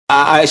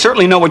I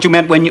certainly know what you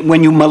meant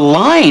when you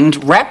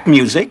maligned rap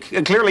music,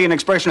 clearly an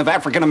expression of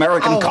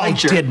African-American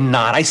culture. I did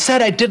not. I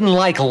said I didn't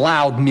like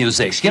loud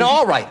music.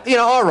 All right,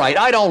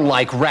 I don't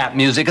like rap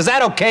music. Is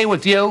that okay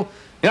with you?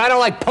 I don't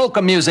like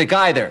polka music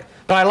either.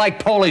 But I like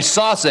Polish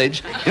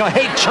sausage. I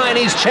hate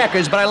Chinese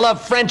checkers, but I love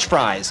French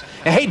fries.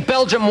 I hate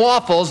Belgian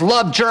waffles,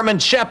 love German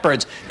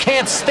shepherds.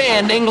 Can't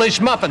stand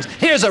English muffins.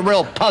 Here's a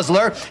real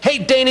puzzler.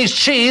 Hate Danish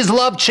cheese,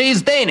 love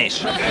cheese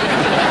Danish.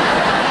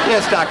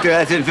 Yes, Doctor,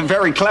 that's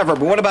very clever,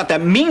 but what about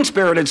that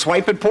mean-spirited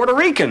swipe at Puerto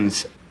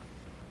Ricans?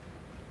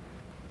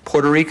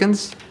 Puerto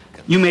Ricans?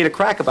 You made a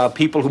crack about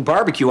people who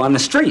barbecue on the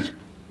street.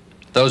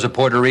 Those are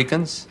Puerto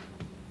Ricans?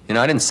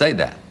 I didn't say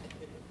that.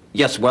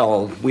 Yes,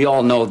 well, we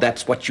all know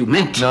that's what you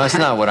meant. No, that's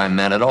not what I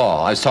meant at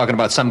all. I was talking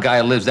about some guy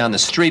who lives down the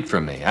street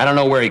from me. I don't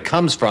know where he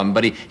comes from,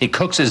 but he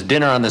cooks his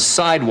dinner on the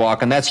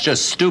sidewalk, and that's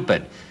just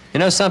stupid. You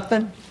know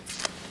something?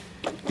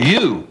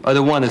 You are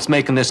the one that's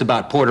making this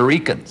about Puerto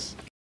Ricans.